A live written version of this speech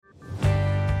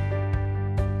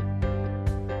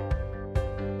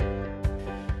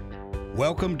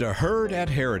Welcome to Heard at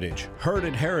Heritage. Heard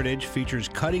at Heritage features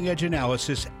cutting-edge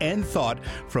analysis and thought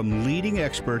from leading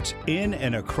experts in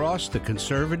and across the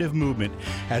conservative movement,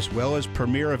 as well as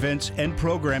premier events and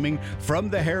programming from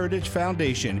the Heritage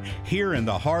Foundation here in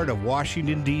the heart of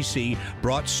Washington, D.C.,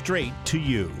 brought straight to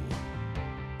you.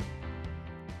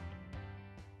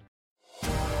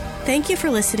 Thank you for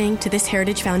listening to this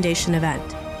Heritage Foundation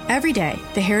event. Every day,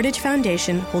 the Heritage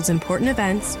Foundation holds important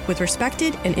events with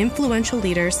respected and influential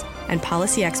leaders and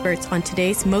policy experts on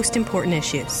today's most important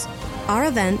issues. Our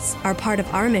events are part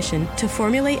of our mission to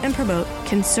formulate and promote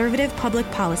conservative public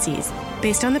policies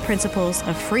based on the principles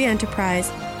of free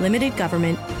enterprise, limited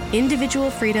government, individual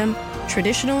freedom,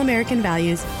 traditional American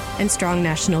values, and strong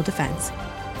national defense.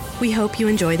 We hope you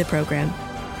enjoy the program.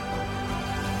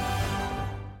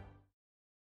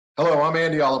 Hello, I'm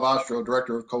Andy Olivastro,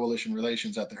 Director of Coalition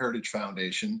Relations at the Heritage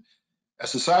Foundation. As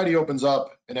society opens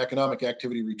up and economic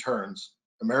activity returns,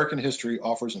 American history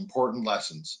offers important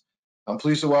lessons. I'm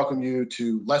pleased to welcome you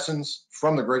to Lessons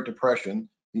from the Great Depression,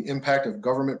 the Impact of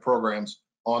Government Programs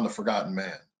on the Forgotten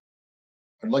Man.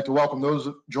 I'd like to welcome those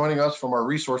joining us from our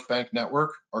Resource Bank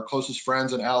network, our closest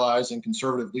friends and allies and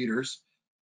conservative leaders.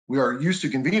 We are used to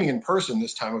convening in person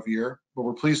this time of year, but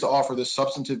we're pleased to offer this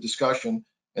substantive discussion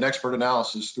and expert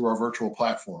analysis through our virtual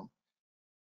platform.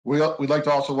 We'd like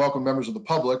to also welcome members of the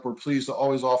public. We're pleased to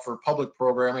always offer public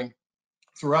programming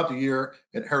throughout the year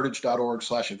at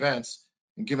heritage.org/events.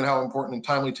 And given how important and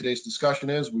timely today's discussion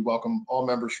is, we welcome all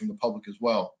members from the public as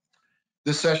well.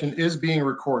 This session is being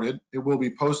recorded. It will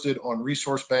be posted on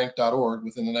resourcebank.org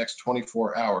within the next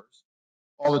 24 hours.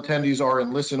 All attendees are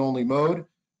in listen-only mode,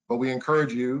 but we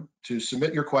encourage you to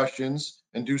submit your questions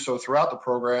and do so throughout the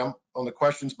program on the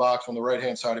questions box on the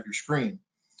right-hand side of your screen.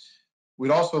 We'd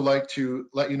also like to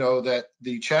let you know that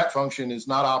the chat function is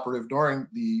not operative during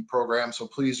the program, so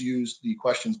please use the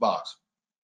questions box.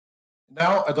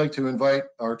 Now I'd like to invite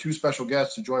our two special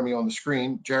guests to join me on the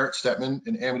screen, Jarrett Stepman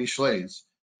and Amity Shlaes.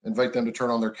 Invite them to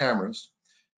turn on their cameras.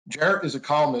 Jarrett is a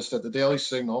columnist at the Daily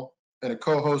Signal and a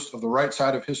co-host of the Right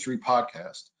Side of History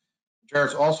podcast.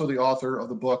 Jarrett's also the author of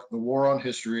the book, The War on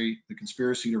History, The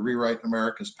Conspiracy to Rewrite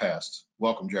America's Past.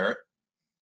 Welcome, Jarrett.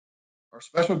 Our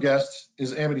special guest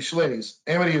is Amity Shlaes.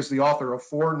 Amity is the author of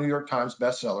 4 New York Times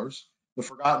bestsellers, The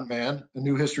Forgotten Man, A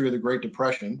New History of the Great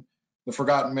Depression, The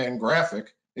Forgotten Man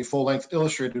Graphic, a full-length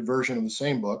illustrated version of the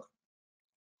same book,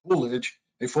 Coolidge,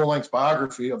 a full-length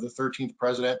biography of the 13th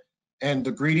president, and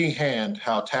The Greedy Hand,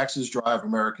 How Taxes Drive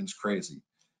Americans Crazy.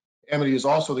 Amity is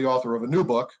also the author of a new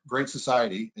book, Great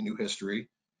Society, A New History.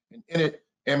 And in it,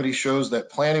 Amity shows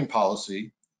that planning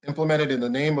policy, implemented in the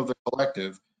name of the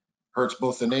collective, hurts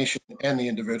both the nation and the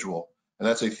individual. And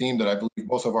that's a theme that I believe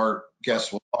both of our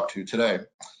guests will talk to today.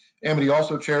 Amity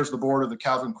also chairs the board of the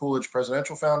Calvin Coolidge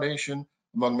Presidential Foundation,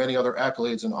 among many other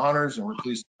accolades and honors, and we're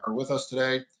pleased to have her with us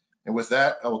today. And with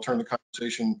that, I will turn the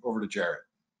conversation over to Jarrett.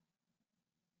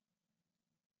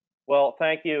 Well,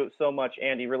 thank you so much,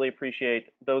 Andy. Really appreciate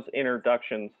those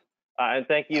introductions. And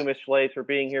thank you, Ms. Shlaes, for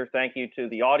being here. Thank you to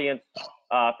the audience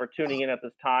for tuning in at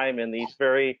this time in these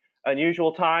very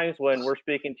unusual times when we're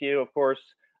speaking to you. Of course,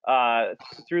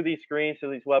 through these screens,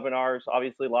 through these webinars,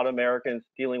 obviously a lot of Americans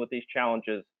dealing with these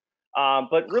challenges.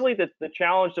 But really the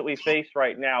challenge that we face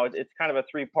right now, it's kind of a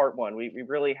 3-part one. We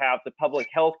really have the public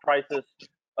health crisis,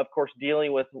 of course,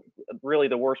 dealing with really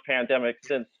the worst pandemic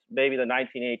since maybe the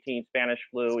 1918 Spanish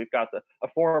flu. We've got a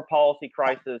foreign policy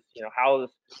crisis, how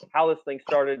this thing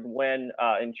started when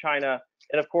in China,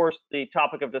 and of course the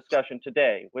topic of discussion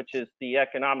today, which is the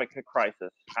economic crisis,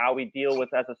 how we deal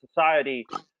with as a society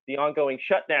the ongoing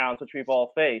shutdowns which we've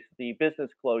all faced, the business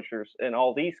closures, and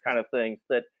all these kind of things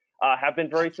that have been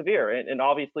very severe. And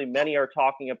obviously many are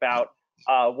talking about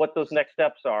what those next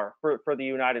steps are for the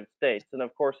United States. And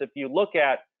of course, if you look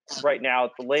at right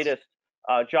now the latest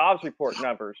jobs report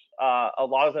numbers, a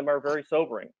lot of them are very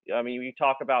sobering. I mean, we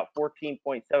talk about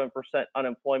 14.7%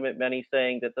 unemployment, many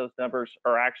saying that those numbers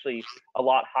are actually a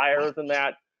lot higher than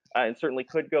that, and certainly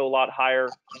could go a lot higher.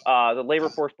 The labor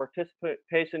force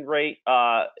participation rate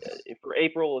for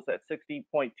April is at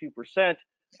 60.2%.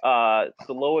 It's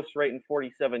the lowest rate in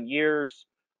 47 years.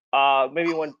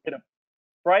 Maybe one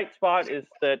bright spot is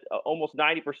that almost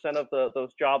 90% of those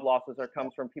job losses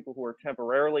comes from people who are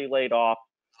temporarily laid off.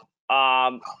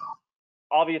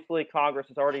 Obviously, Congress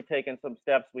has already taken some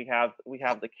steps. We have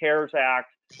the CARES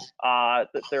Act.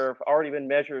 That there have already been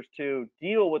measures to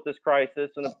deal with this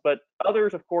crisis, but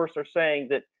others, of course, are saying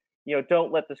that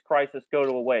don't let this crisis go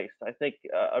to waste. I think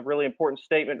a really important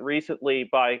statement recently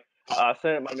by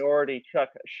Senate Minority Chuck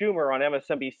Schumer on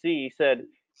MSNBC said,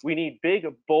 We need big,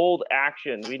 bold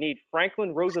action. We need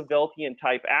Franklin Rooseveltian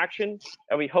type action,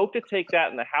 and we hope to take that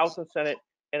in the House and Senate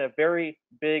in a very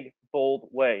big, bold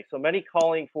way. So many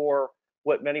calling for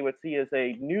what many would see as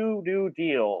a New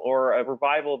Deal or a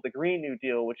revival of the Green New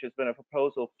Deal, which has been a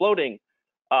proposal floating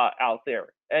out there.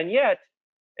 And yet,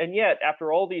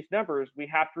 after all these numbers, we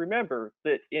have to remember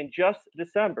that in just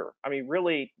December, I mean,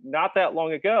 really not that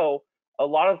long ago, a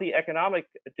lot of the economic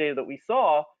data that we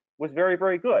saw was very,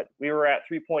 very good. We were at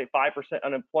 3.5%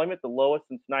 unemployment, the lowest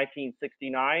since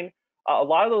 1969. A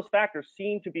lot of those factors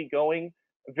seem to be going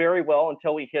very well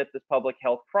until we hit this public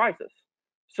health crisis.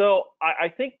 So I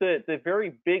think the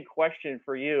very big question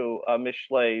for you, Ms.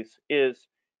 Schlaze, is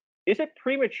it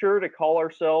premature to call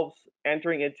ourselves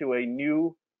entering into a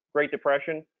new Great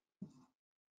Depression?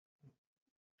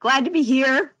 Glad to be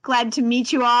here. Glad to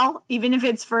meet you all, even if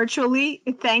it's virtually.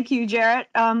 Thank you, Jarrett.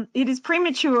 It is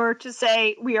premature to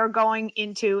say we are going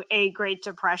into a Great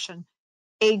Depression.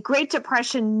 A Great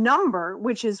Depression number,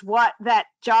 which is what that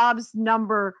jobs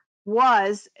number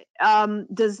was,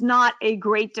 does not a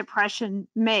Great Depression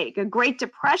make. A Great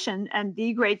Depression and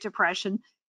the Great Depression,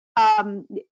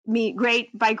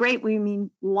 by great we mean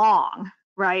long.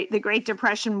 Right, the Great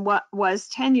Depression was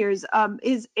 10 years,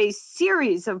 is a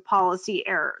series of policy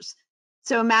errors.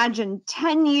 So imagine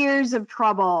 10 years of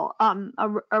trouble.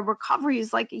 A recovery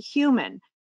is like a human.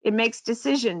 It makes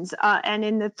decisions. And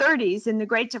in the 30s, in the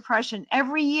Great Depression,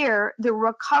 every year the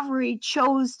recovery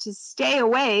chose to stay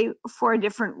away for a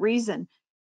different reason.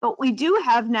 But we do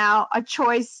have now a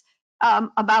choice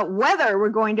about whether we're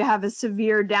going to have a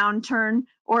severe downturn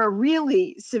or a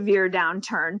really severe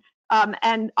downturn.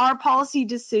 And our policy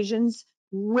decisions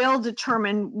will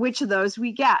determine which of those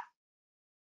we get.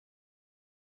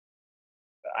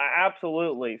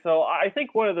 Absolutely. So I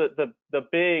think one of the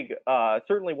big,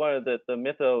 certainly one of the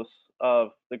mythos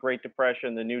of the Great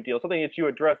Depression, the New Deal, something that you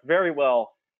addressed very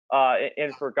well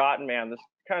in Forgotten Man, this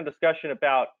kind of discussion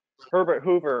about Herbert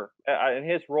Hoover and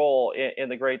his role in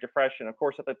the Great Depression. Of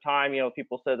course, at the time,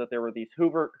 people said that there were these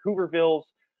Hoovervilles.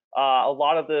 A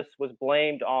lot of this was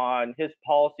blamed on his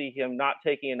policy, him not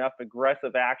taking enough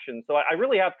aggressive action. So I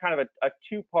really have kind of a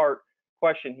two-part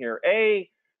question here. A,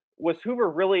 was Hoover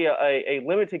really a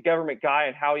limited government guy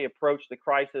in how he approached the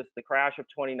crisis, the crash of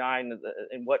 29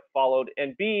 and what followed?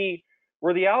 And B,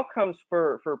 were the outcomes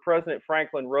for President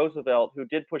Franklin Roosevelt, who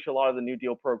did push a lot of the New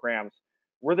Deal programs,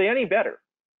 were they any better?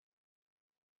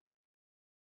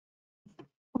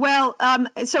 Well,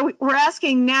 so we're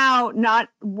asking now not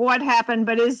what happened,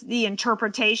 but is the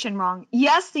interpretation wrong?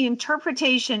 Yes, the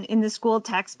interpretation in the school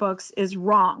textbooks is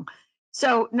wrong.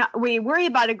 So we worry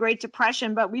about a Great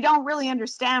Depression, but we don't really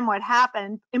understand what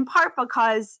happened, in part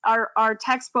because our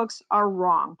textbooks are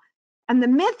wrong. And the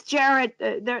myth, Jarrett,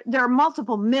 there are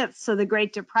multiple myths of the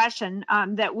Great Depression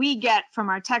that we get from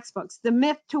our textbooks. The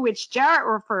myth to which Jarrett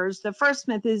refers, the first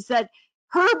myth, is that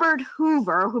Herbert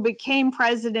Hoover, who became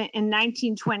president in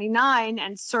 1929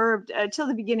 and served till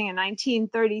the beginning of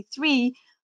 1933,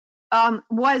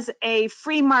 was a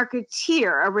free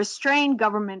marketeer, a restrained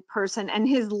government person, and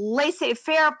his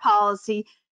laissez-faire policy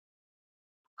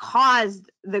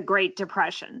caused the Great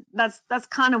Depression. That's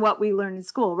kind of what we learn in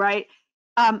school, right?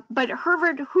 But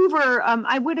Herbert Hoover,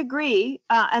 I would agree,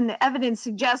 and the evidence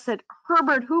suggests that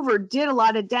Herbert Hoover did a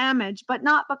lot of damage, but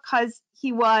not because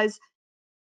he was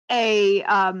a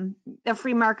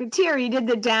free marketeer. He did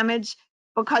the damage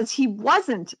because he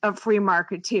wasn't a free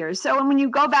marketeer. So when you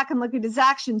go back and look at his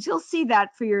actions, you'll see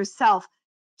that for yourself.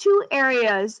 Two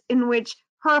areas in which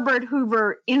Herbert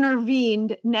Hoover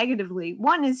intervened negatively.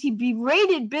 One is he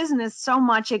berated business so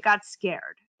much it got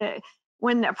scared.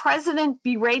 When a president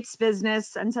berates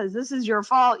business and says, this is your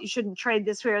fault, you shouldn't trade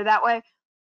this way or that way,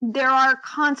 there are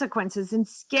consequences, and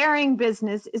scaring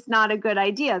business is not a good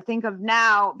idea. Think of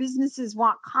now, businesses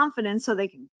want confidence so they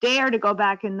can dare to go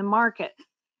back in the market.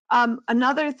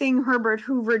 Another thing Herbert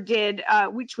Hoover did,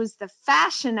 which was the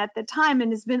fashion at the time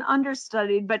and has been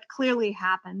understudied but clearly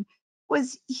happened,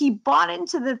 was he bought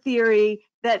into the theory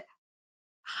that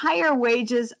higher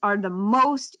wages are the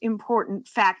most important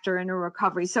factor in a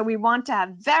recovery. So we want to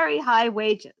have very high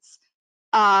wages.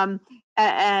 And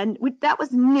that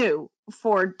was new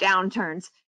for downturns.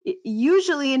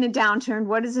 Usually in a downturn,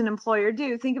 what does an employer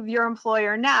do? Think of your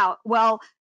employer now. Well,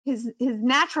 his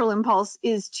natural impulse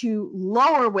is to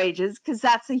lower wages because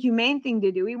that's a humane thing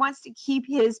to do. He wants to keep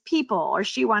his people, or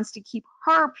she wants to keep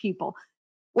her people.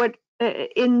 What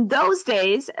in those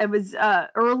days, it was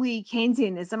early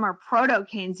Keynesianism or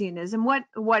proto-Keynesianism.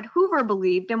 What Hoover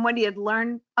believed and what he had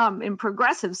learned in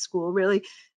progressive school really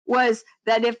was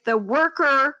that if the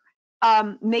worker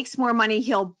makes more money,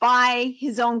 he'll buy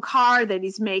his own car that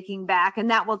he's making back,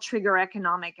 and that will trigger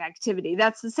economic activity.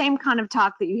 That's the same kind of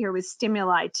talk that you hear with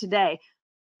stimuli today.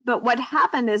 But what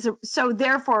happened is, so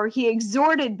therefore he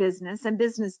exhorted business, and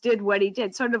business did what he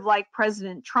did, sort of like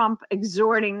President Trump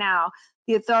exhorting now.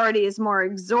 The authority is more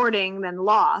exhorting than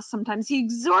law. Sometimes he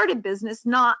exhorted business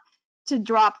not to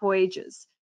drop wages.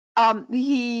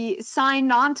 He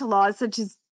signed on to laws such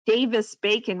as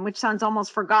Davis-Bacon, which sounds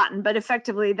almost forgotten, but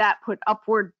effectively that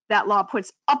law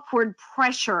puts upward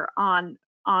pressure on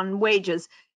wages.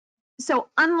 So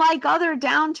unlike other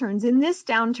downturns, in this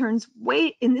downturn,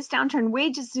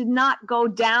 wages did not go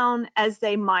down as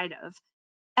they might have.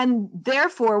 And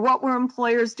therefore, what were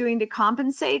employers doing to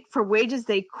compensate for wages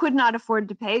they could not afford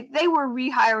to pay? They were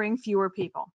rehiring fewer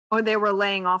people, or they were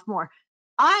laying off more.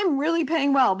 I'm really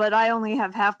paying well, but I only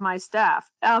have half my staff.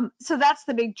 So that's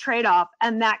the big trade-off,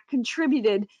 and that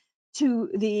contributed to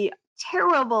the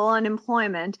terrible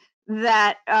unemployment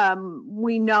that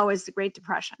we know as the Great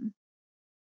Depression.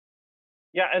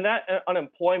 Yeah, and that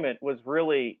unemployment was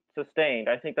really sustained.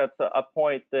 I think that's a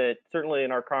point that certainly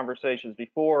in our conversations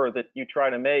before that you try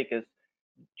to make is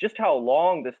just how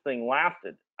long this thing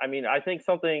lasted. I mean, I think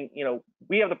something,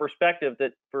 we have the perspective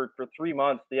that for 3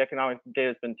 months, the economic data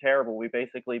has been terrible. We've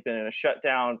basically been in a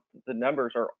shutdown. The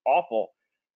numbers are awful.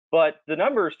 But the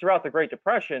numbers throughout the Great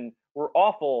Depression were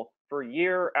awful for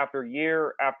year after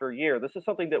year after year. This is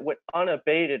something that went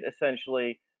unabated,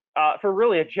 essentially, for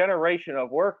really a generation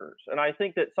of workers. And I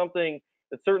think that something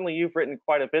that certainly you've written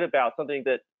quite a bit about, something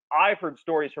that I've heard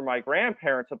stories from my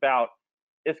grandparents about,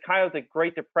 is kind of the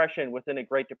Great Depression within a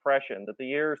Great Depression, that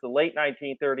the late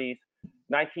 1930s,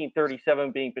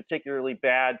 1937 being particularly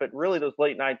bad, but really those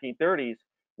late 1930s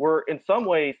were in some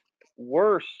ways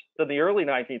worse than the early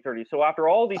 1930s. So after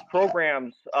all these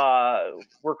programs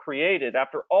were created,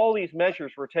 after all these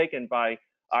measures were taken by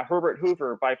Herbert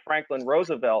Hoover, by Franklin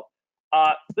Roosevelt,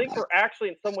 things were actually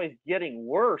in some ways getting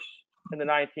worse in the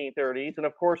 1930s. And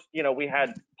of course, we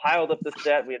had piled up this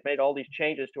debt. We had made all these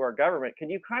changes to our government. Can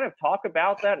you kind of talk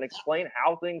about that and explain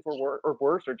how things were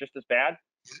worse or just as bad?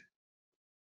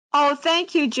 Oh,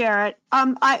 thank you, Jarrett.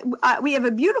 We have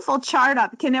a beautiful chart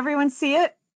up. Can everyone see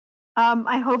it?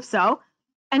 I hope so.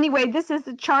 Anyway, this is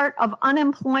a chart of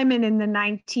unemployment in the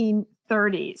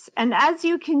 1930s. And as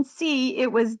you can see, it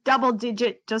was double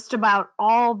digit just about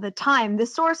all the time. The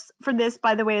source for this,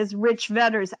 by the way, is Rich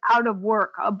Vedder's Out of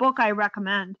Work, a book I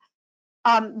recommend.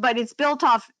 But it's built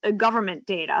off government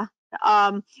data.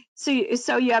 So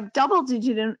you have double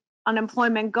digit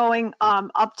unemployment going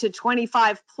up to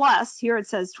 25 plus. Here it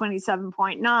says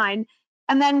 27.9.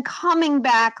 And then coming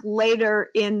back later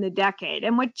in the decade.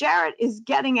 And what Jarrett is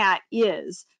getting at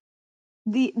is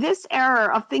this error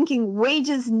of thinking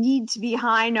wages need to be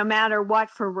high no matter what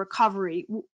for recovery.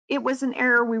 It was an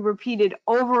error we repeated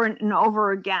over and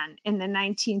over again in the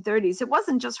 1930s. It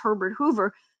wasn't just Herbert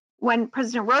Hoover. When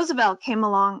President Roosevelt came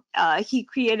along, he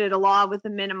created a law with a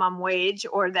minimum wage,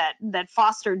 or that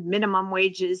fostered minimum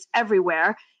wages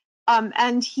everywhere.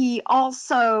 And he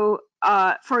also,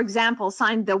 for example,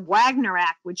 signed the Wagner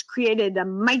Act, which created a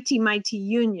mighty, mighty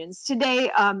unions. Today,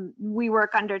 we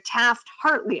work under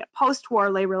Taft-Hartley, a post-war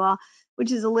labor law,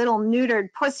 which is a little neutered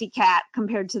pussycat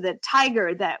compared to the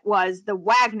tiger that was the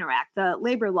Wagner Act, the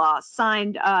labor law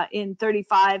signed in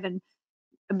 35 and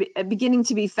beginning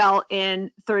to be felt in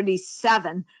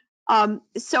 37.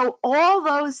 So all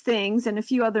those things and a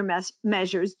few other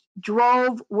measures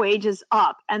drove wages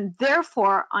up, and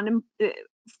therefore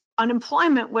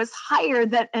unemployment was higher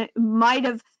than it might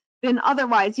have been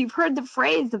otherwise. You've heard the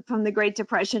phrase from the Great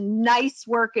Depression, nice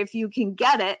work if you can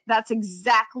get it. That's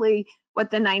exactly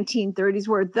what the 1930s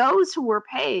were. Those who were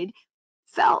paid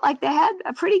felt like they had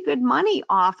a pretty good money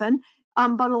often,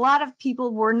 but a lot of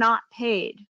people were not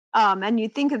paid. And you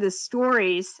think of the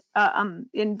stories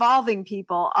involving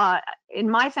people. In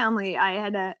my family, I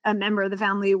had a member of the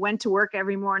family who went to work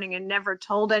every morning and never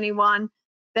told anyone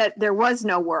that there was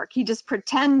no work. He just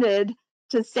pretended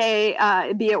to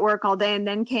be at work all day and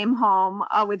then came home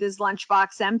with his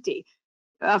lunchbox empty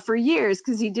for years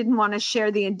because he didn't want to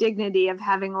share the indignity of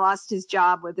having lost his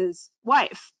job with his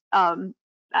wife.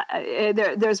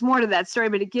 There's more to that story,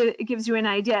 but it gives you an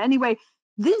idea. Anyway,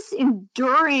 this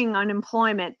enduring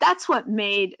unemployment, that's what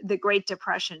made the Great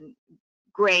Depression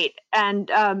great.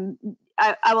 And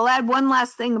I will add one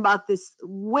last thing about this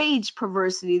wage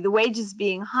perversity, the wages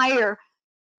being higher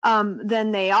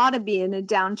than they ought to be in a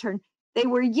downturn. They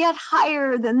were yet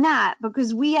higher than that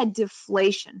because we had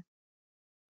deflation.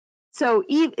 So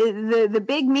the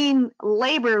big mean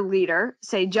labor leader,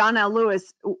 say John L.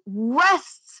 Lewis,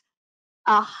 wrests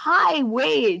a high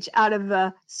wage out of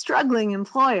a struggling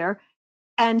employer,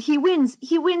 and he wins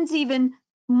even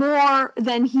more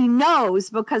than he knows,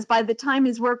 because by the time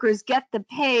his workers get the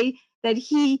pay that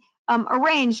he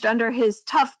arranged under his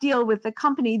tough deal with the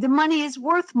company, the money is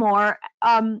worth more.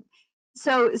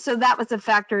 So that was a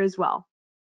factor as well.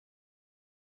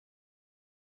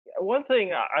 One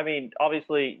thing, I mean,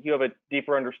 obviously you have a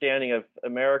deeper understanding of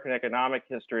American economic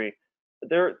history.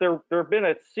 There have been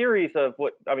a series of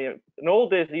what, I mean, in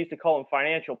old days they used to call them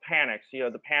financial panics. You know,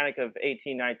 the Panic of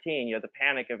 1819, you know, the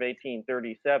Panic of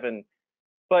 1837.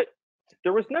 But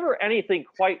there was never anything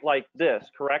quite like this,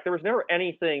 correct? There was never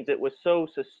anything that was so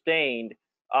sustained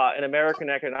in American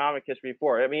economic history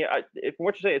before. I mean, from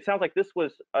what you're saying, it sounds like this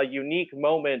was a unique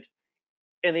moment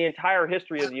in the entire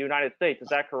history of the United States. Is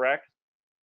that correct?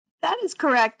 That is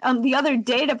correct. The other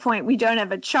data point, we don't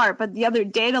have a chart, but the other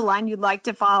data line you'd like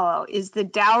to follow is the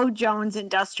Dow Jones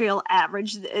Industrial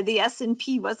Average. The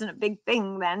S&P wasn't a big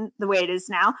thing then, the way it is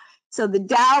now. So the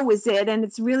Dow was it, and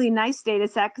it's a really nice data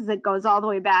set because it goes all the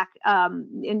way back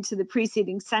into the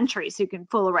preceding century, so you can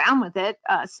fool around with it,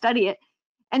 study it.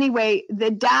 Anyway, the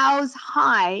Dow's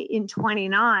high in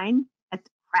 29, at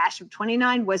the crash of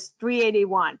 29, was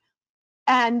 381.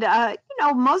 And, you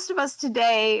know, most of us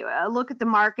today look at the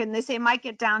market and they say it might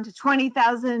get down to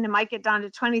 20,000, it might get down to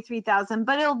 23,000,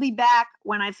 but it'll be back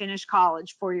when I finish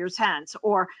college 4 years hence,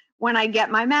 or when I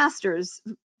get my master's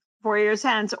 4 years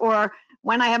hence, or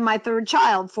when I have my third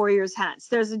child 4 years hence.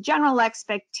 There's a general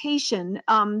expectation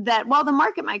that while the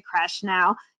market might crash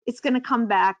now, it's going to come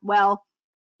back, well,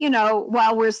 you know,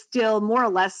 while we're still more or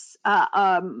less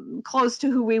close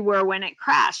to who we were when it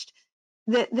crashed.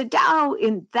 The Dow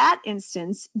in that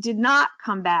instance did not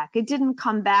come back. It didn't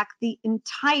come back the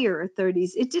entire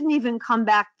 30s. It didn't even come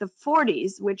back the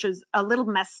 40s, which is a little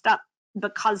messed up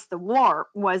because the war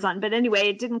was on. But anyway,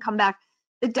 it didn't come back.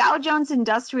 The Dow Jones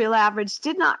Industrial Average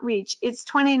did not reach its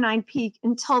 29 peak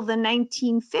until the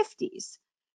 1950s.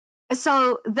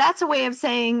 So that's a way of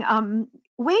saying,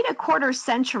 wait a quarter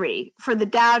century for the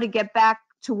Dow to get back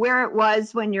to where it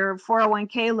was when your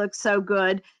 401k looked so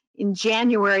good in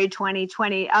January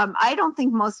 2020. I don't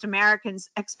think most Americans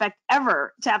expect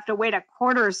ever to have to wait a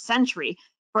quarter century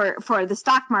for the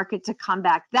stock market to come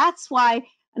back. That's why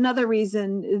another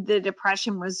reason the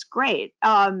Depression was great.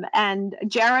 And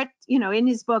Jarrett, you know, in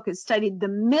his book has studied the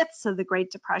myths of the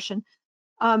Great Depression.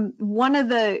 One of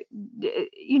the,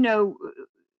 you know,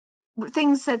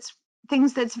 things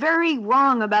that's very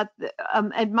wrong about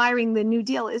admiring the New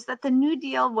Deal is that the New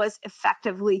Deal was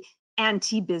effectively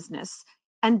anti-business.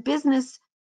 And business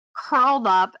curled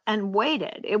up and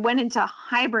waited. It went into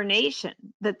hibernation.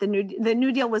 That the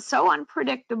New Deal was so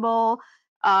unpredictable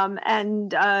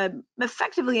and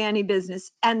effectively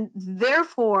anti-business, and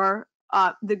therefore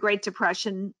the Great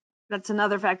Depression. That's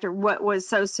another factor. What was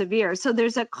so severe? So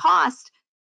there's a cost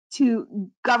to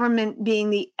government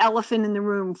being the elephant in the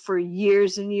room for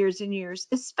years and years and years,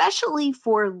 especially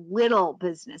for little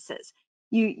businesses.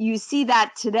 You see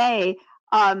that today.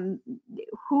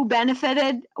 Who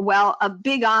benefited? Well, a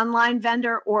big online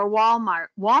vendor or Walmart.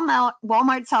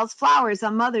 Walmart sells flowers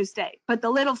on Mother's Day, but the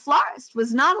little florist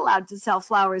was not allowed to sell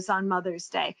flowers on Mother's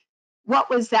Day. What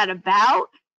was that about?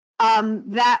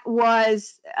 That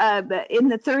was in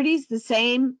the 30s, the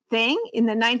same thing. In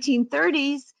the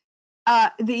 1930s,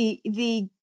 the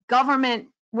government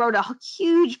wrote a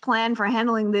huge plan for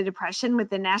handling the Depression with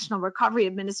the National Recovery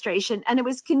Administration, and it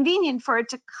was convenient for it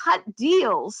to cut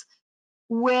deals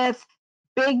with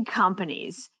big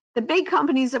companies. The big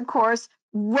companies, of course,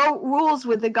 wrote rules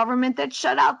with the government that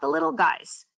shut out the little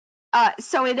guys.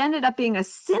 So it ended up being a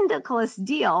syndicalist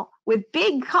deal with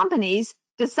big companies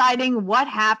deciding what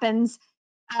happens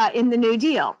in the New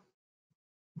Deal.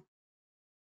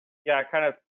 Yeah, kind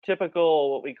of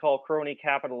typical what we call crony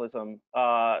capitalism,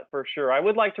 for sure. I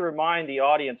would like to remind the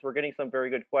audience, we're getting some very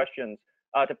good questions,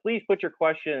 to please put your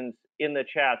questions in the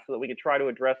chat so that we can try to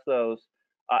address those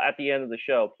at the end of the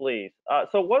show, please.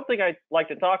 So one thing I'd like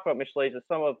to talk about, Ms. Schlase, is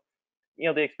some of, you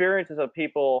know, the experiences of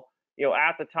people, you know,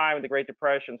 at the time of the Great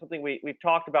Depression. Something we've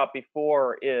talked about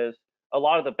before is a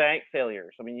lot of the bank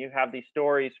failures. I mean, you have these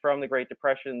stories from the Great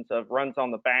Depressions of runs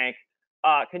on the bank.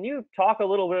 Can you talk a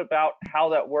little bit about how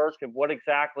that worked and what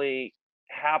exactly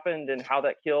happened and how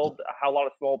that killed, how a lot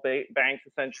of small banks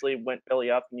essentially went belly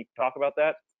up? And you can talk about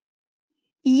that?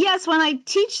 Yes, when I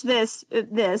teach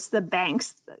the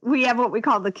banks, we have what we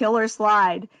call the killer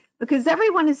slide, because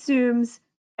everyone assumes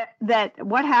that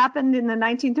what happened in the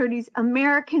 1930s,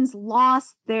 Americans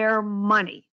lost their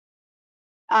money.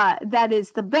 That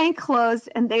is, the bank closed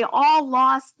and they all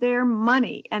lost their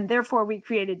money, and therefore we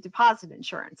created deposit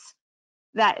insurance.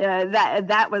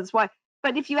 That was why.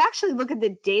 But if you actually look at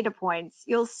the data points,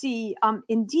 you'll see,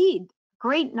 indeed,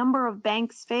 great number of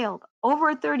banks failed.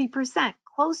 Over 30%,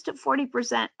 close to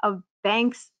 40% of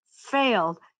banks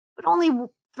failed, but only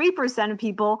 3% of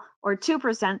people, or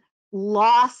 2%,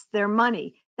 lost their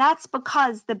money. That's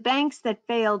because the banks that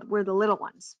failed were the little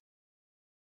ones.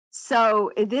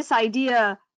 So this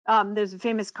idea, there's a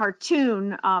famous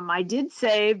cartoon, I did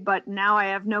save, but now I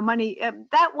have no money.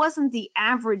 That wasn't the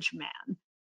average man.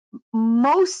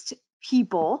 Most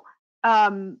people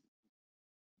didn't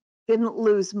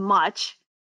lose much.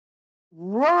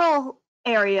 Rural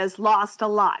areas lost a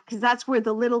lot because that's where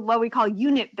the little, what we call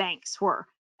unit banks were.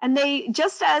 And they,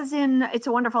 just as in It's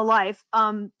a Wonderful Life,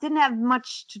 didn't have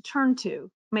much to turn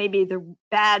to. Maybe the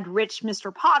bad, rich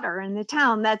Mr. Potter in the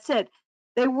town, that's it.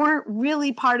 They weren't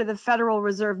really part of the Federal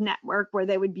Reserve Network where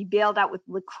they would be bailed out with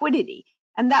liquidity.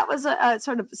 And that was a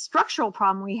sort of structural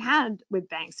problem we had with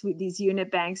banks, with these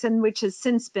unit banks, and which has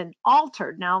since been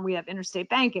altered. Now we have interstate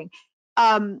banking.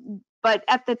 But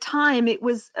at the time, it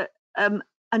was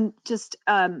just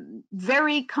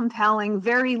very compelling,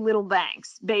 very little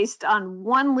banks based on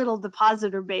one little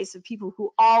depositor base of people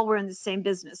who all were in the same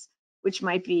business, which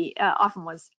might be, often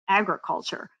was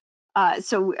agriculture.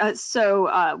 So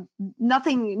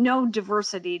nothing, no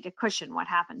diversity to cushion what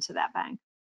happened to that bank.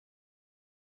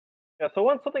 Yeah,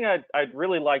 so something I'd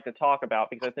really like to talk about,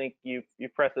 because I think you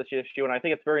pressed this issue, and I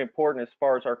think it's very important as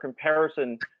far as our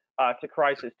comparison to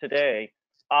crisis today.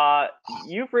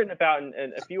 You've written about,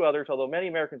 and a few others, although many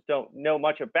Americans don't know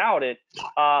much about it,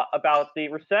 about the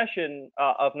recession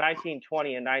of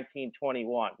 1920 and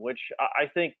 1921, which I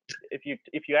think if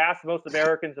you ask most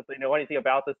Americans if they know anything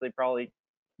about this, they probably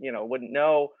wouldn't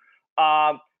know.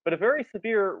 But a very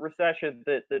severe recession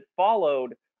that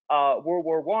followed World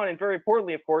War I, and very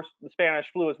importantly, of course, the Spanish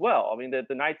flu as well. I mean, the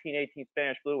 1918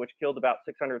 Spanish flu, which killed about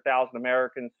 600,000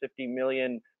 Americans, 50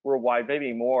 million worldwide,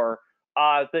 maybe more.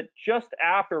 That just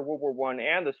after World War I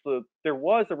and this flu, there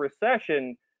was a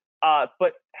recession,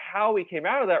 but how we came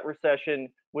out of that recession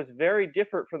was very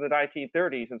different from the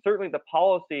 1930s, and certainly the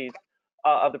policies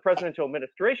of the presidential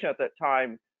administration at that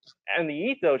time and the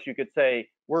ethos, you could say,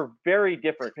 were very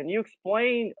different. Can you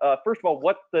explain, first of all,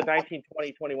 what the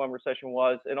 1920-21 recession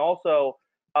was, and also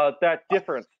that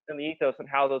difference in the ethos and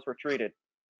how those were treated?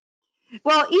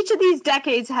 Well, each of these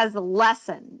decades has a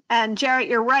lesson. And Jarrett,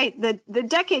 you're right. The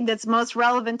decade that's most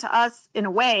relevant to us in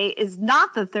a way is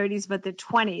not the 30s, but the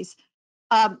 20s.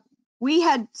 We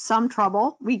had some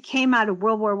trouble. We came out of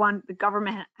World War I. The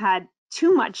government had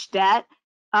too much debt.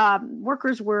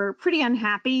 Workers were pretty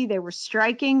unhappy. They were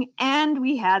striking, and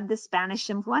we had the Spanish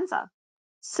influenza.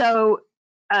 So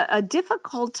a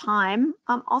difficult time,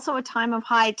 also a time of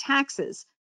high taxes.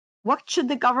 What should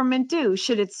the government do?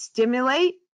 Should it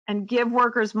stimulate and give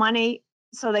workers money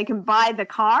so they can buy the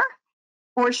car,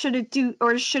 or should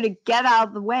it get out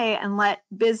of the way and let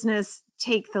business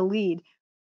take the lead?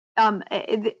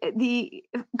 The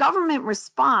government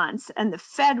response and the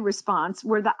Fed response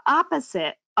were the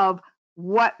opposite of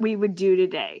what we would do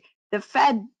today. The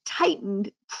Fed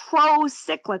tightened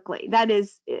pro-cyclically. That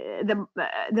is,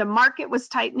 the market was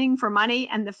tightening for money,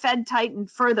 and the Fed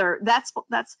tightened further. That's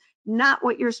not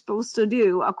what you're supposed to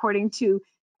do according to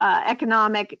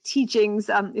economic teachings.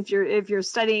 If you're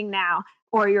studying now,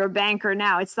 or you're a banker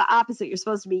now, it's the opposite. You're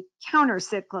supposed to be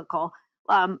counter-cyclical,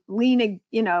 counter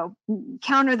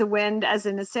the wind as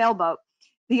in a sailboat.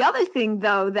 The other thing,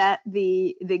 though, that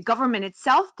the government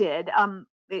itself did,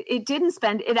 it didn't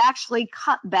spend, it actually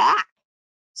cut back.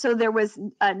 So there was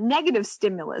a negative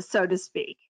stimulus, so to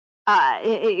speak.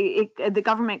 The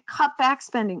government cut back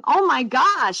spending. Oh my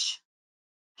gosh,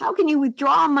 how can you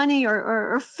withdraw money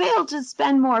or fail to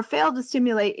spend more, fail to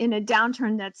stimulate in a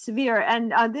downturn that's severe?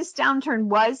 And this downturn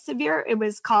was severe. It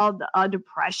was called a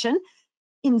depression.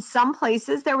 In some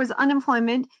places, there was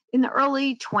unemployment in the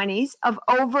early 20s of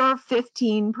over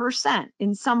 15%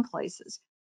 in some places.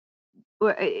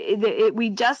 We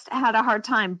just had a hard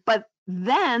time. But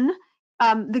then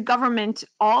the government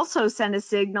also sent a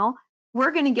signal,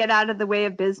 we're going to get out of the way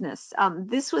of business.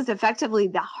 This was effectively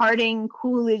the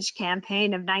Harding-Coolidge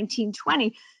campaign of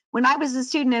 1920. When I was a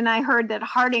student and I heard that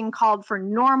Harding called for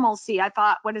normalcy, I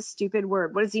thought, what a stupid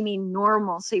word. What does he mean,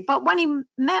 normalcy? But what he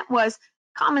meant was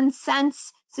common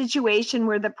sense situation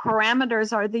where the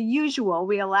parameters are the usual.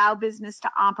 We allow business to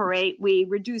operate. We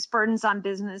reduce burdens on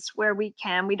business where we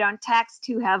can. We don't tax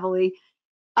too heavily.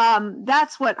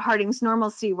 That's what Harding's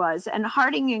normalcy was. And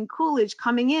Harding and Coolidge,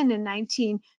 coming in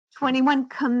 1921,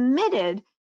 committed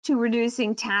to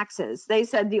reducing taxes. They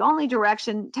said the only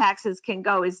direction taxes can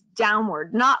go is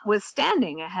downward,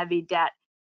 notwithstanding a heavy debt.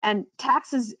 And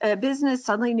taxes, business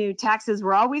suddenly knew taxes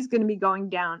were always going to be going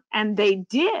down, and they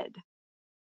did.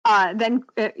 Then,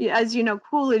 as you know,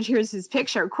 Coolidge, here's his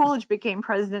picture. Coolidge became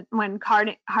president when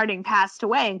Harding passed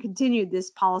away and continued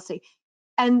this policy.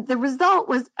 And the result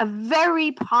was a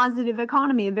very positive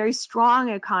economy, a very strong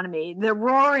economy. The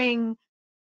roaring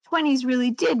 20s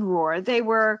really did roar. They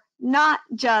were not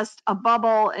just a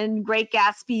bubble in Jay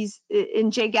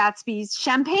Gatsby's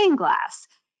champagne glass.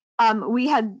 We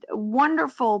had a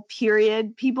wonderful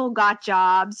period. People got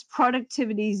jobs,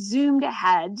 productivity zoomed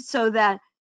ahead so that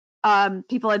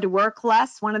people had to work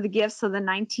less. One of the gifts of the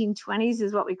 1920s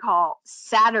is what we call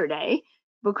Saturday,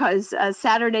 because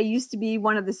Saturday used to be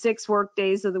one of the 6 work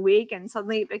days of the week, and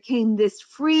suddenly it became this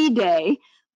free day.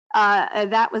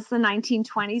 That was the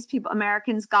 1920s.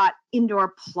 Americans got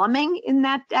indoor plumbing in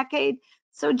that decade.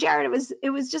 So Jared, it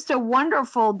was just a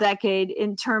wonderful decade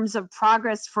in terms of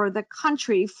progress for the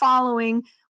country following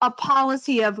a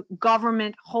policy of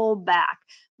government holdback.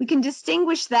 We can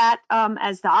distinguish that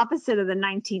as the opposite of the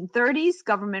 1930s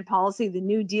government policy, the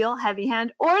New Deal, heavy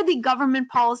hand, or the government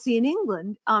policy in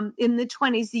England in the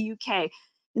 20s, the UK.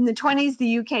 In the 20s,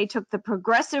 the UK took the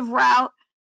progressive route,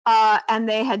 and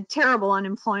they had terrible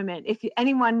unemployment. If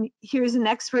anyone here is an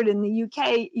expert in the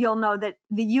UK, you'll know that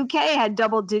the UK had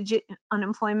double-digit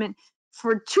unemployment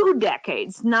for 2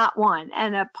 decades, not one.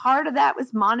 And a part of that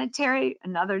was monetary,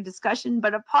 another discussion,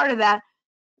 but a part of that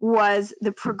was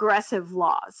the progressive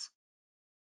laws.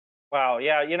 Wow,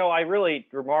 yeah, I really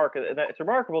it's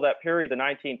remarkable that period, the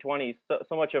 1920s,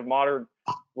 so much of modern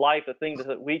life, the things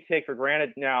that we take for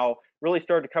granted now really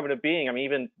started to come into being. I mean,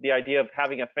 even the idea of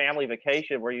having a family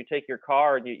vacation where you take your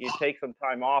car and you take some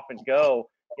time off and go,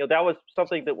 that was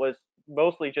something that was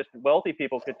mostly just wealthy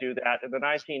people could do that. In the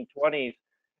 1920s,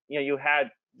 you had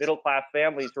middle-class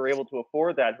families who were able to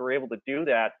afford that, who were able to do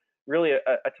that. Really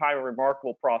a time of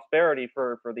remarkable prosperity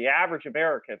for the average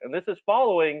American. And this is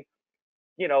following,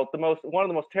 one of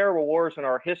the most terrible wars in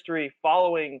our history,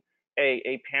 following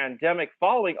a pandemic,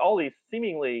 following all these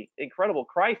seemingly incredible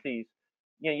crises.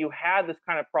 You had this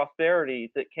kind of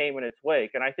prosperity that came in its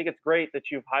wake. And I think it's great that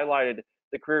you've highlighted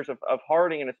the careers of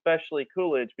Harding and especially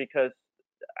Coolidge, because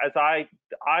as I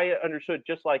understood,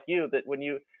 just like you, that when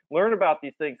you learn about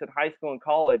these things in high school and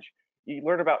college, you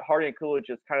learn about Harding and Coolidge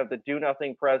as kind of the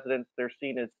do-nothing presidents. They're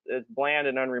seen as bland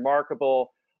and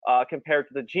unremarkable compared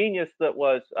to the genius that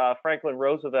was Franklin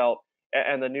Roosevelt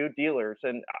and the New Dealers.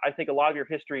 And I think a lot of your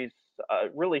histories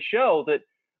really show that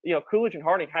Coolidge and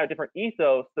Harding had a different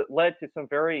ethos that led to some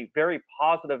very, very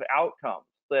positive outcomes.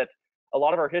 That a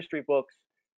lot of our history books,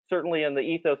 certainly in the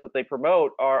ethos that they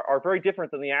promote, are very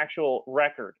different than the actual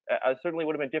record. Certainly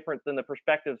would have been different than the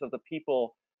perspectives of the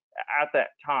people at that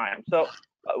time. So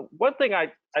one thing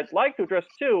I'd like to address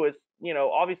too is,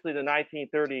 obviously the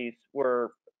 1930s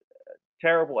were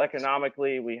terrible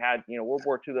economically. We had, World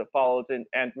War II that followed,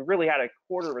 and we really had a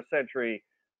quarter of a century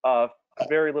of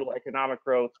very little economic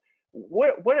growth.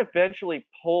 What eventually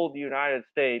pulled the United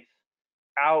States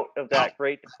out of that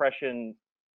Great Depression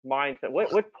mindset?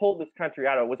 What pulled this country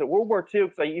out of it? Was it World War II?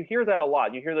 Because you hear that a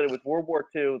lot. You hear that it was World War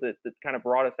II that kind of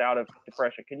brought us out of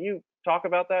depression. Can you talk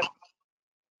about that?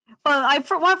 Well, I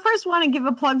first want to give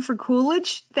a plug for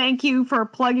Coolidge. Thank you for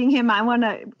plugging him. I want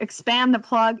to expand the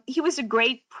plug. He was a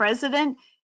great president.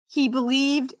 He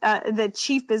believed the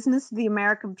chief business of the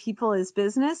American people is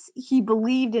business. He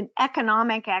believed in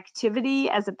economic activity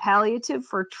as a palliative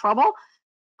for trouble.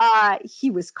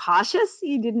 He was cautious.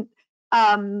 He didn't,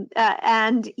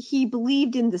 and he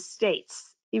believed in the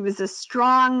states. He was a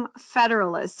strong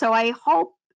federalist. So I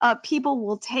hope people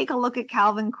will take a look at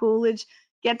Calvin Coolidge,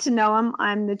 get to know him.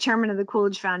 I'm the chairman of the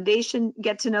Coolidge Foundation.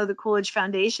 Get to know the Coolidge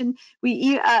Foundation.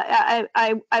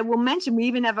 I will mention we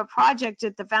even have a project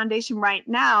at the foundation right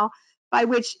now by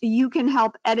which you can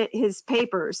help edit his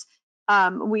papers.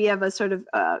 We have a sort of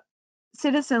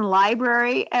citizen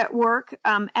library at work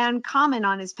and comment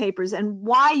on his papers. And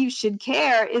why you should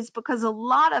care is because a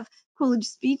lot of Coolidge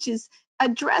speeches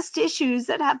addressed issues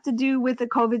that have to do with the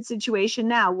COVID situation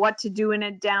now, what to do in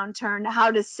a downturn,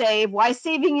 how to save, why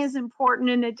saving is important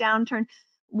in a downturn,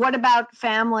 what about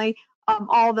family,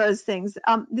 all those things.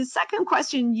 The second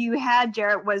question you had,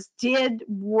 Jarrett, was did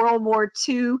World War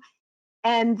II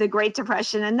end the Great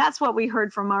Depression? And that's what we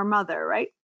heard from our mother, right?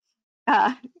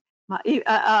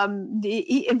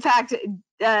 In fact,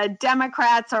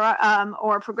 Democrats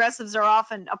or progressives are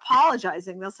often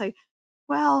apologizing. They'll say,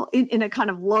 well, in a kind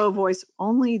of low voice,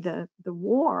 only the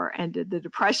war ended the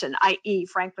Depression, i.e.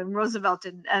 Franklin Roosevelt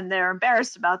didn't, and they're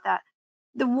embarrassed about that.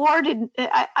 The war didn't.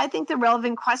 I think the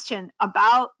relevant question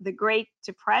about the Great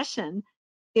Depression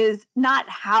is not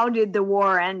how did the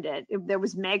war end it? There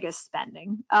was mega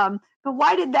spending. But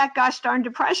why did that gosh darn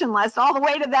depression last all the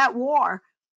way to that war?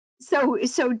 So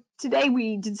today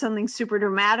we did something super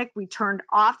dramatic. We turned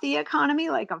off the economy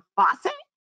like a faucet.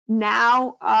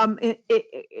 Now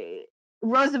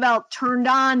Roosevelt turned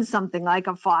on something like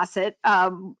a faucet.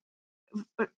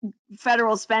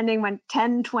 Federal spending went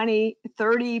 10, 20,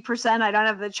 30%, I don't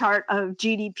have the chart, of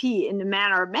GDP in a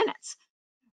matter of minutes.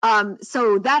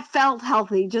 So that felt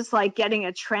healthy, just like getting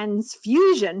a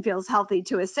transfusion feels healthy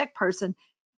to a sick person.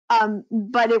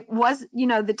 But it was,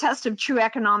 the test of true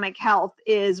economic health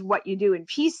is what you do in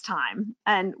peacetime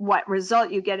and what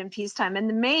result you get in peacetime. And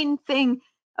the main thing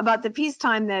about the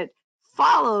peacetime that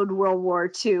followed World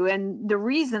War II, and the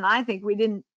reason I think we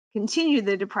didn't continue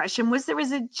the Depression, was there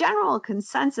was a general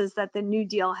consensus that the New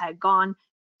Deal had gone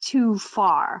too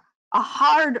far, a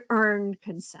hard-earned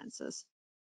consensus.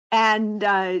 And,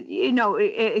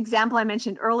 example I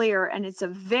mentioned earlier, and it's a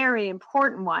very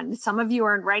important one. Some of you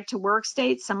are in right to work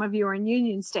states, some of you are in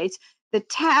union states. The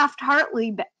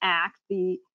Taft-Hartley Act,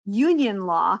 the union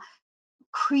law,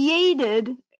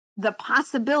 created the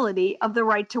possibility of the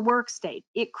right to work state.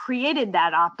 It created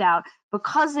that opt-out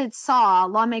because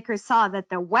lawmakers saw that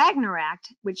the Wagner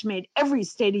Act, which made every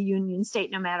state a union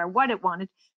state no matter what it wanted,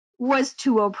 was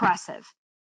too oppressive.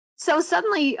 So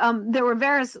suddenly there were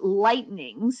various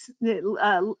lightenings,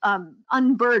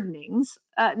 unburdenings,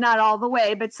 not all the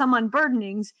way, but some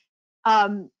unburdenings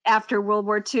after World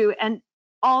War II. And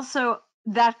also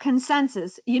that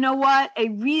consensus, you know what, a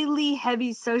really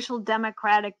heavy social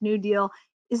democratic New Deal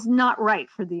is not right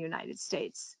for the United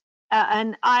States.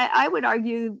 And I would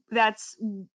argue that's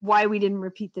why we didn't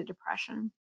repeat the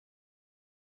Depression.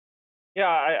 Yeah,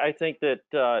 I think that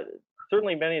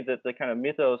certainly many of the kind of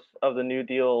mythos of the New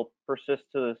Deal persists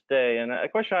to this day. And a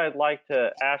question I'd like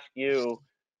to ask you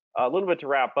a little bit to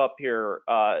wrap up here.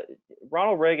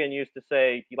 Ronald Reagan used to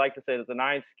say, he liked to say that the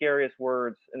 9 scariest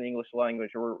words in the English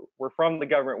language were from the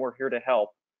government, we're here to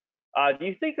help. Do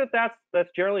you think that that's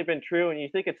generally been true, and you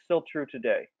think it's still true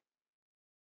today?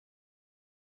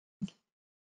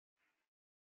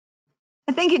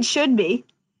 I think it should be.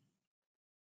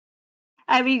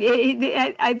 I mean,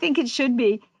 I think it should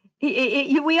be.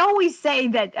 We always say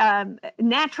that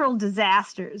natural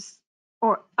disasters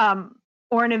or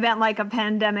an event like a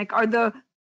pandemic are the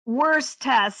worst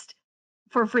test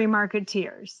for free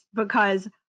marketeers, because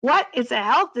it's a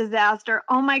health disaster.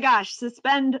 Oh my gosh,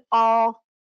 suspend all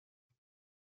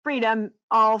freedom,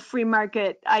 all free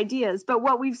market ideas. But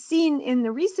what we've seen in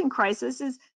the recent crisis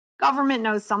is government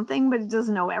knows something, but it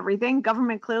doesn't know everything.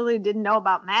 Government clearly didn't know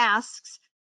about masks.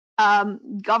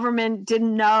 Government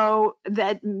didn't know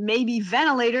that maybe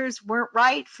ventilators weren't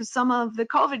right for some of the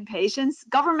COVID patients.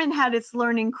 Government had its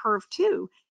learning curve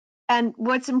too. And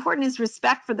what's important is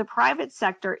respect for the private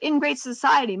sector. In Great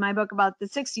Society, my book about the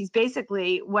 60s,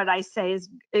 basically what I say is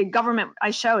government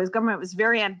was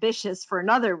very ambitious for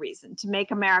another reason, to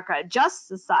make America a just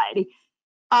society.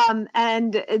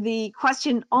 And the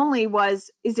question only was,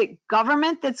 is it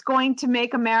government that's going to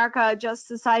make America a just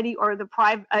society, or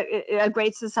a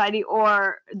great society,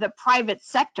 or the private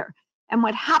sector? And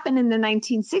what happened in the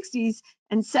 1960s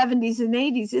and 70s and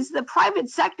 80s is the private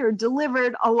sector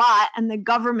delivered a lot and the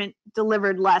government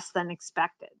delivered less than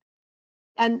expected.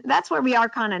 And that's where we are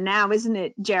kind of now, isn't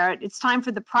it, Jarrett? It's time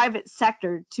for the private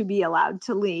sector to be allowed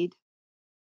to lead.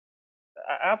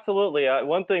 Absolutely.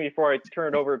 One thing before I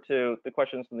turn it over to the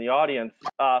questions from the audience,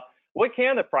 what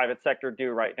can the private sector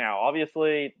do right now?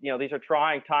 Obviously, these are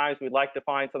trying times. We'd like to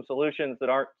find some solutions that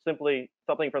aren't simply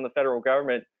something from the federal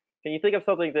government. Can you think of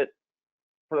something that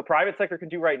for the private sector can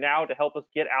do right now to help us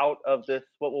get out of this,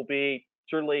 what will be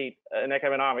certainly an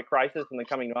economic crisis in the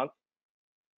coming months?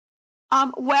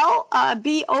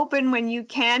 Be open when you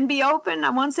can be open. I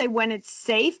won't say when it's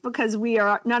safe, because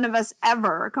none of us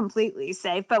ever completely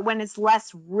safe, but when it's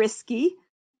less risky.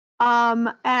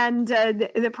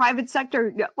 The private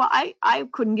sector, well, I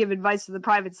couldn't give advice to the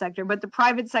private sector, but the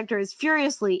private sector is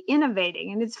furiously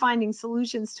innovating and it's finding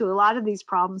solutions to a lot of these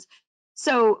problems.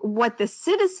 So what the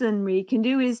citizenry can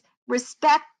do is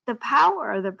respect the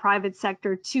power of the private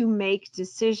sector to make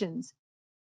decisions.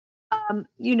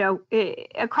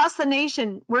 Across the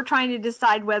nation, we're trying to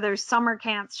decide whether summer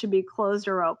camps should be closed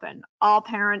or open. All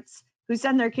parents who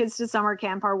send their kids to summer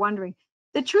camp are wondering.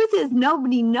 The truth is,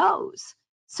 nobody knows.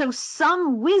 So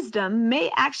some wisdom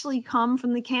may actually come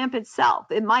from the camp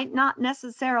itself. It might not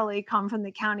necessarily come from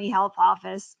the county health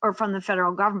office or from the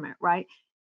federal government, right?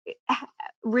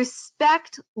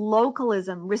 Respect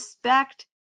localism, respect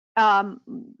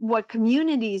what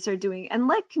communities are doing, and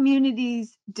let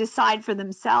communities decide for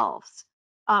themselves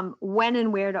when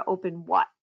and where to open what.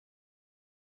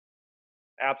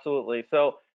 Absolutely.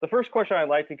 So the first question I'd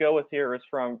like to go with here is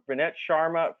from Vinette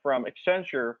Sharma from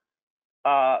Accenture,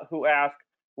 who asked,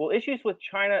 will issues with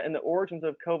China and the origins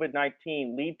of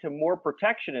COVID-19 lead to more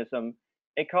protectionism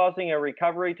and causing a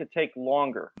recovery to take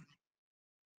longer?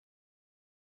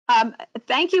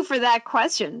 Thank you for that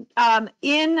question.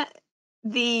 In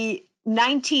the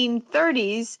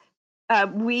 1930s,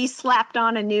 we slapped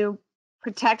on a new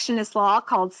protectionist law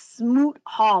called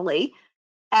Smoot-Hawley,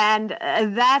 and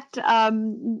that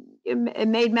it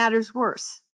made matters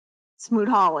worse.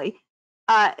 Smoot-Hawley.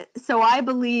 So I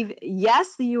believe,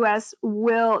 yes, the U.S.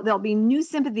 there'll be new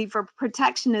sympathy for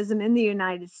protectionism in the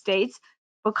United States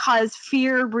because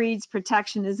fear breeds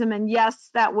protectionism, and yes,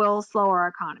 that will slow our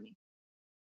economy.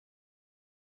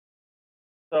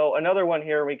 So another one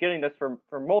here, we're getting this from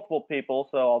multiple people,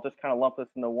 so I'll just kind of lump this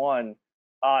into one.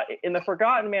 In The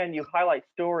Forgotten Man, you highlight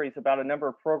stories about a number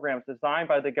of programs designed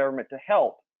by the government to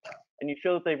help, and you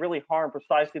show that they really harm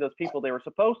precisely those people they were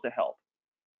supposed to help.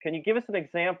 Can you give us an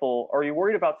example? Or are you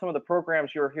worried about some of the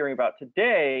programs you're hearing about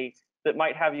today that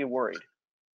might have you worried?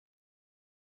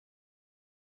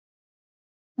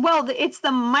 Well, it's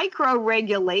the micro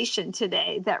regulation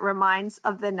today that reminds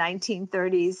of the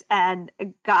 1930s and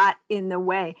got in the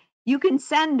way. You can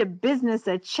send a business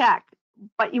a check,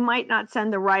 but you might not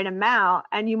send the right amount,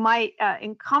 and you might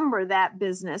encumber that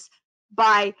business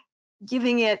by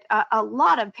giving it a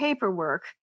lot of paperwork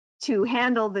to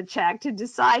handle the check, to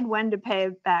decide when to pay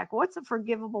it back. What's a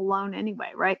forgivable loan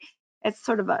anyway, right? It's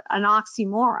sort of an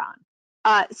oxymoron.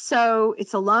 So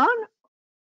it's a loan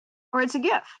or it's a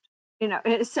gift. You know,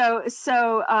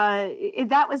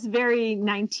 that was very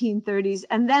 1930s.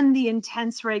 And then the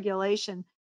intense regulation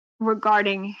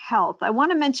regarding health. I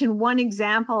want to mention one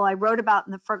example I wrote about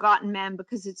in The Forgotten Man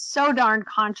because it's so darn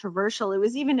controversial. It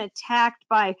was even attacked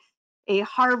by a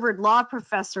Harvard law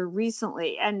professor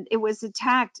recently, and it was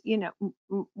attacked,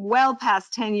 well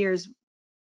past 10 years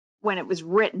when it was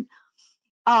written.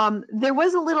 There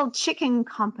was a little chicken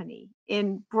company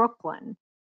in Brooklyn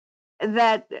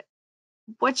that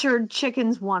butchered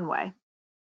chickens one way,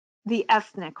 the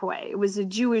ethnic way. It was a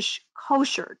Jewish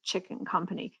kosher chicken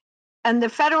company, and the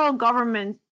federal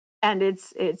government and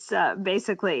it's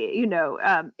basically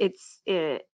it's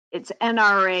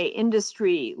NRA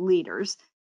industry leaders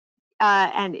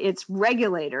and its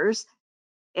regulators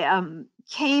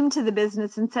came to the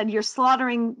business and said, you're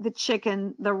slaughtering the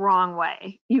chicken the wrong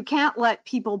way. You can't let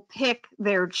people pick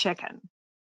their chicken.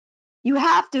 You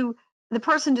have to, the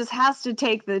person just has to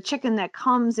take the chicken that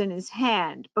comes in his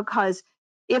hand, because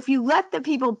if you let the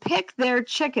people pick their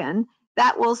chicken,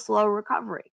 that will slow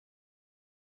recovery.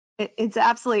 It's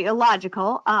absolutely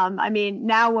illogical.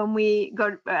 Now when we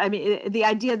go, the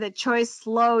idea that choice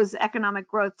slows economic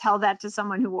growth, tell that to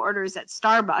someone who orders at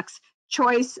Starbucks.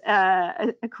 Choice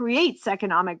creates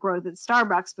economic growth at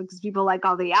Starbucks because people like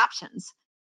all the options.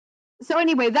 So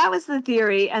anyway, that was the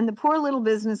theory, and the poor little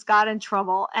business got in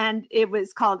trouble, and it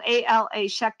was called A.L.A.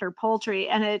 Schechter Poultry,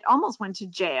 and it almost went to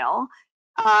jail.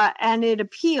 And it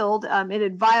appealed. It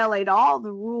had violated all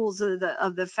the rules of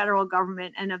the federal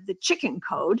government and of the chicken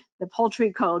code, the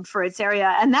poultry code for its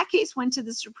area. And that case went to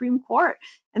the Supreme Court,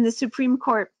 and the Supreme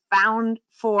Court found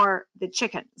for the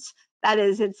chickens. That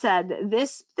is, it said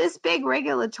this big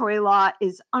regulatory law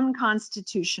is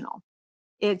unconstitutional.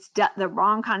 It's the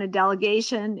wrong kind of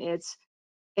delegation. It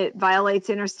violates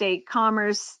interstate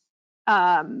commerce.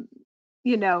 Some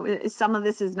of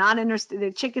this is not interstate.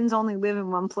 The chickens only live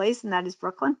in one place, and that is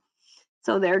Brooklyn.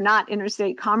 So they're not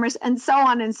interstate commerce, and so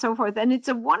on and so forth. And it's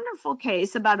a wonderful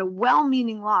case about a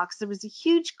well-meaning law, because there was a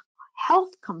huge health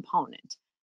component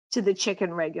to the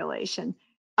chicken regulation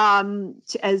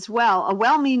as well. A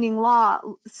well-meaning law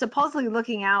supposedly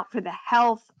looking out for the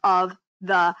health of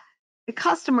the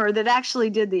customer that actually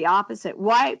did the opposite.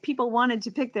 Why people wanted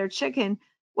to pick their chicken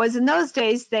was, in those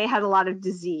days, they had a lot of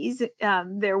disease.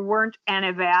 There weren't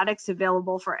antibiotics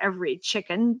available for every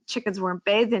chicken. Chickens weren't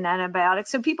bathed in antibiotics.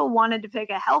 So people wanted to pick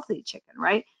a healthy chicken,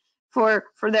 right, for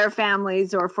their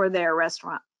families or for their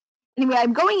restaurant. Anyway,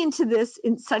 I'm going into this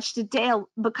in such detail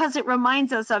because it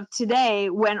reminds us of today,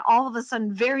 when all of a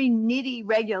sudden very nitty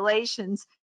regulations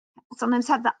sometimes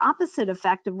have the opposite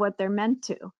effect of what they're meant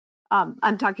to.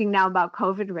 I'm talking now about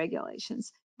COVID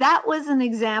regulations. That was an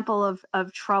example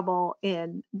of trouble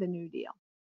in the New Deal.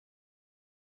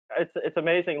 It's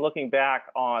amazing looking back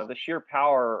on the sheer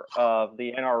power of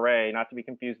the NRA, not to be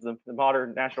confused with the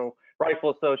modern National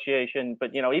Rifle Association,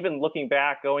 but even looking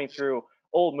back, going through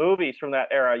old movies from that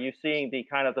era, you seeing the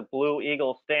kind of the Blue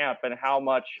Eagle stamp and how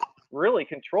much really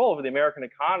control over the American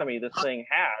economy this thing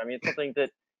had. It's something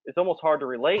that it's almost hard to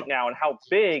relate now, and how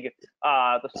big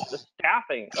the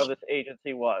staffing of this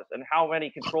agency was, and how many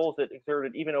controls it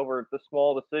exerted even over the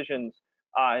small decisions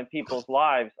in people's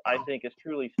lives, I think is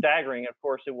truly staggering. Of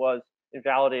course, it was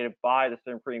invalidated by the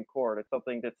Supreme Court. It's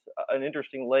something that's an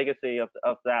interesting legacy of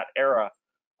that era.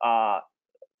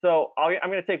 So I'm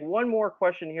going to take one more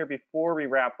question here before we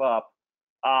wrap up.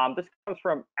 This comes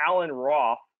from Alan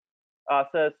Roth.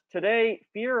 Says, today,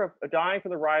 fear of dying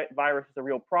from the virus is a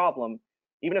real problem.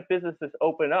 Even if businesses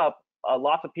open up,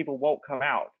 lots of people won't come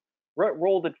out. What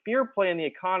role did fear play in the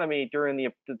economy during the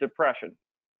Depression?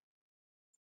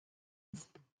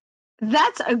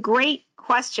 That's a great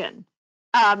question.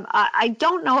 I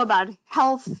don't know about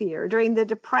health fear. During the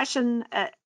Depression,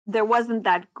 there wasn't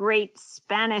that great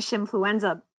Spanish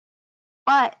influenza,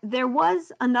 but there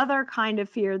was another kind of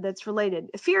fear that's related.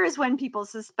 Fear is when people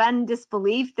suspend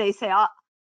disbelief. They say, oh,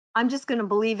 I'm just going to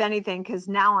believe anything because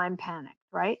now I'm panicked,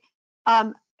 right?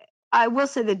 I will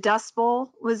say the Dust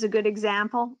Bowl was a good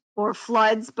example, or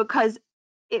floods, because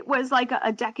it was like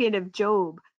a decade of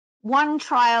Job. One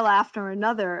trial after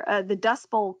another. The Dust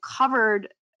Bowl covered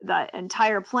the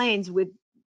entire plains with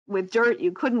dirt.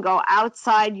 You couldn't go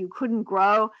outside, you couldn't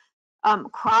grow.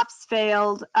 Crops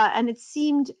failed, and it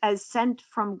seemed as sent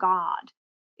from God.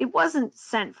 It wasn't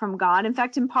sent from God. In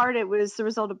fact, in part, it was the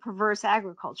result of perverse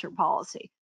agriculture policy.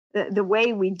 The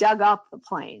way we dug up the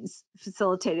plains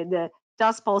facilitated the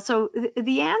Dust Bowl. So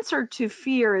the answer to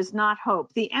fear is not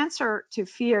hope. The answer to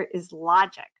fear is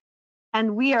logic.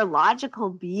 And we are logical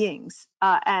beings,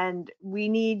 and we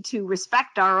need to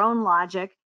respect our own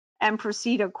logic and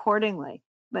proceed accordingly.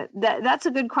 But that's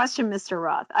a good question, Mr.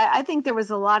 Roth. I think there was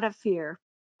a lot of fear,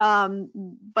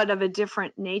 but of a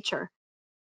different nature.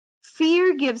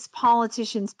 Fear gives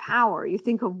politicians power. You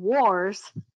think of wars,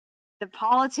 the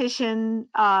politician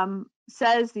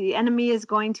says the enemy is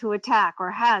going to attack,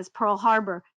 or has Pearl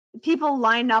Harbor. People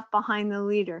line up behind the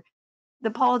leader.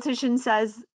 The politician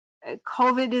says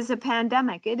COVID is a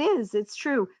pandemic. It is, it's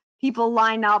true. People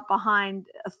line up behind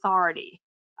authority.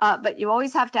 But you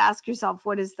always have to ask yourself,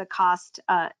 what is the cost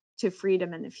to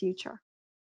freedom in the future?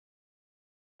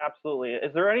 Absolutely.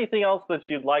 Is there anything else that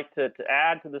you'd like to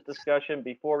add to this discussion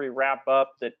before we wrap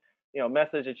up? That,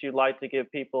 message that you'd like to give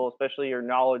people, especially your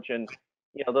knowledge, and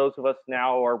those of us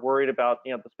now are worried about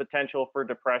this potential for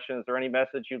depression. Is there any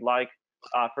message you'd like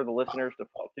for the listeners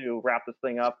to wrap this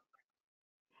thing up?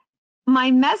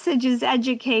 My message is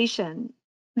education.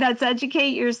 That's educate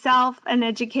yourself and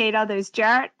educate others.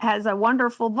 Jarrett has a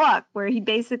wonderful book where he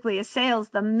basically assails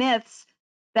the myths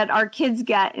that our kids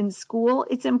get in school.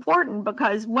 It's important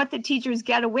because what the teachers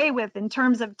get away with in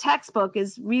terms of textbook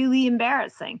is really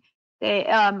embarrassing. They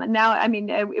now, I mean,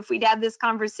 if we'd had this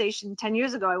conversation 10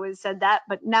 years ago, I would have said that,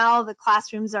 but now the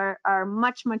classrooms are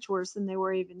much, much worse than they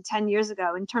were even 10 years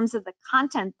ago in terms of the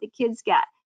content the kids get.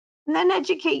 And then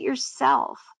educate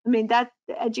yourself. I mean,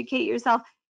 educate yourself,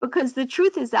 because the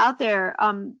truth is out there.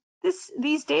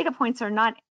 These data points are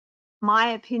not my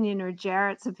opinion or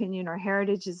Jarrett's opinion or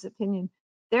Heritage's opinion.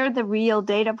 They're the real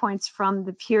data points from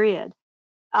the period.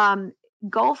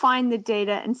 Go find the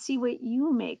data and see what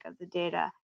you make of the data.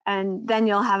 And then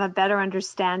you'll have a better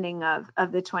understanding of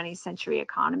the 20th century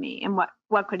economy and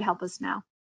what could help us now.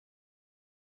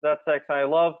 That's excellent. I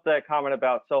love that comment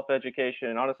about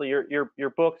self-education. Honestly, your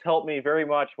books helped me very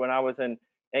much when I was in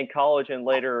college and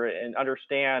later, and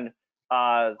understand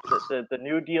the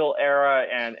New Deal era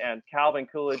and Calvin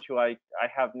Coolidge, who I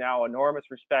have now enormous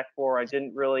respect for. I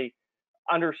didn't really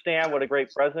understand what a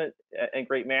great president and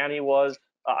great man he was,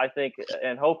 I think,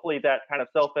 and hopefully that kind of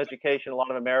self-education, a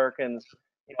lot of Americans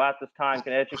at this time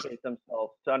can educate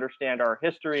themselves to understand our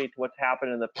history, to what's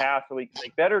happened in the past, so we can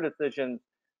make better decisions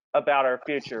about our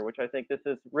future, which I think this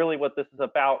is really what this is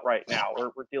about right now.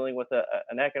 We're dealing with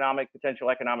an potential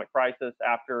economic crisis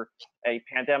after a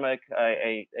pandemic,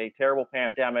 a terrible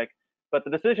pandemic. But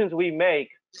the decisions we make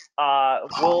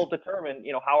will determine,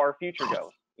 how our future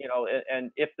goes,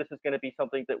 and if this is going to be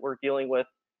something that we're dealing with,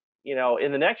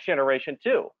 in the next generation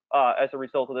too, as a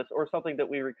result of this, or something that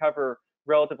we recover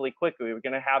relatively quickly. We're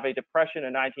going to have a depression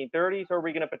in 1930s, or are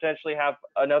we going to potentially have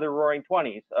another roaring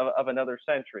 20s of another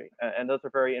century? And those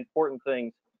are very important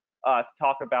things to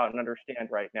talk about and understand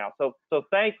right now. So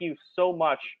thank you so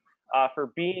much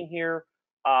for being here.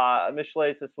 Ms.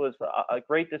 Schlase, this was a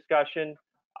great discussion.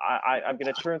 I'm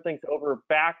going to turn things over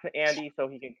back to Andy so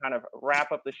he can kind of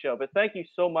wrap up the show. But thank you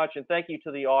so much, and thank you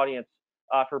to the audience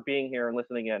for being here and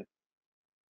listening in.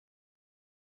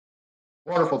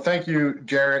 Wonderful. Thank you,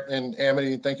 Jarrett and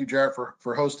Amity. Thank you, Jarrett,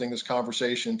 for hosting this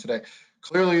conversation today.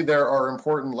 Clearly, there are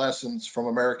important lessons from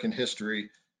American history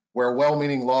where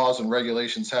well-meaning laws and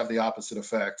regulations have the opposite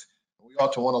effect. We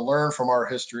ought to want to learn from our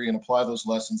history and apply those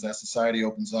lessons as society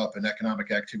opens up and economic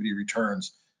activity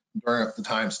returns during the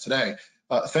times today.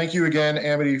 Thank you again,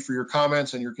 Amity, for your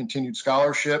comments and your continued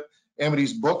scholarship.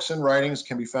 Amity's books and writings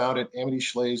can be found at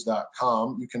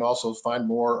amityshlays.com. You can also find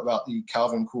more about the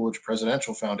Calvin Coolidge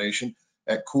Presidential Foundation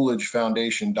at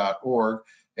coolidgefoundation.org,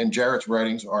 and Jarrett's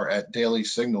writings are at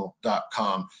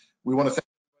dailysignal.com. We want to thank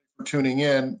you for tuning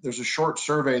in. There's a short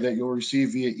survey that you'll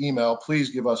receive via email. Please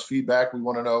give us feedback. We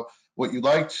want to know what you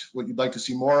liked, what you'd like to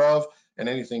see more of, and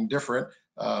anything different.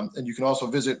 And you can also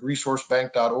visit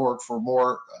resourcebank.org for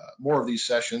more of these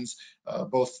sessions,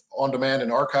 both on demand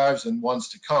and archives and ones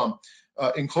to come.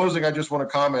 In closing, I just want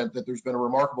to comment that there's been a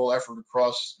remarkable effort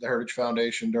across the Heritage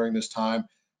Foundation during this time.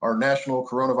 Our National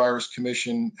Coronavirus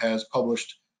Commission has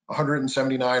published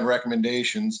 179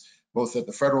 recommendations, both at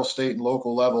the federal, state, and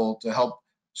local level, to help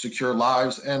secure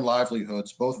lives and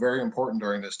livelihoods, both very important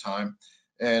during this time.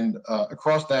 And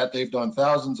across that, they've done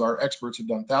thousands, our experts have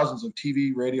done thousands of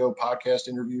TV, radio, podcast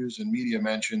interviews, and media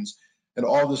mentions. And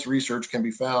all this research can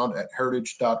be found at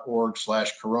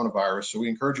heritage.org/coronavirus. So we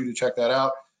encourage you to check that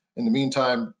out. In the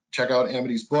meantime, check out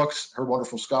Amity's books, her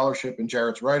wonderful scholarship, and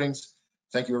Jarrett's writings.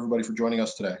 Thank you, everybody, for joining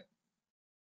us today.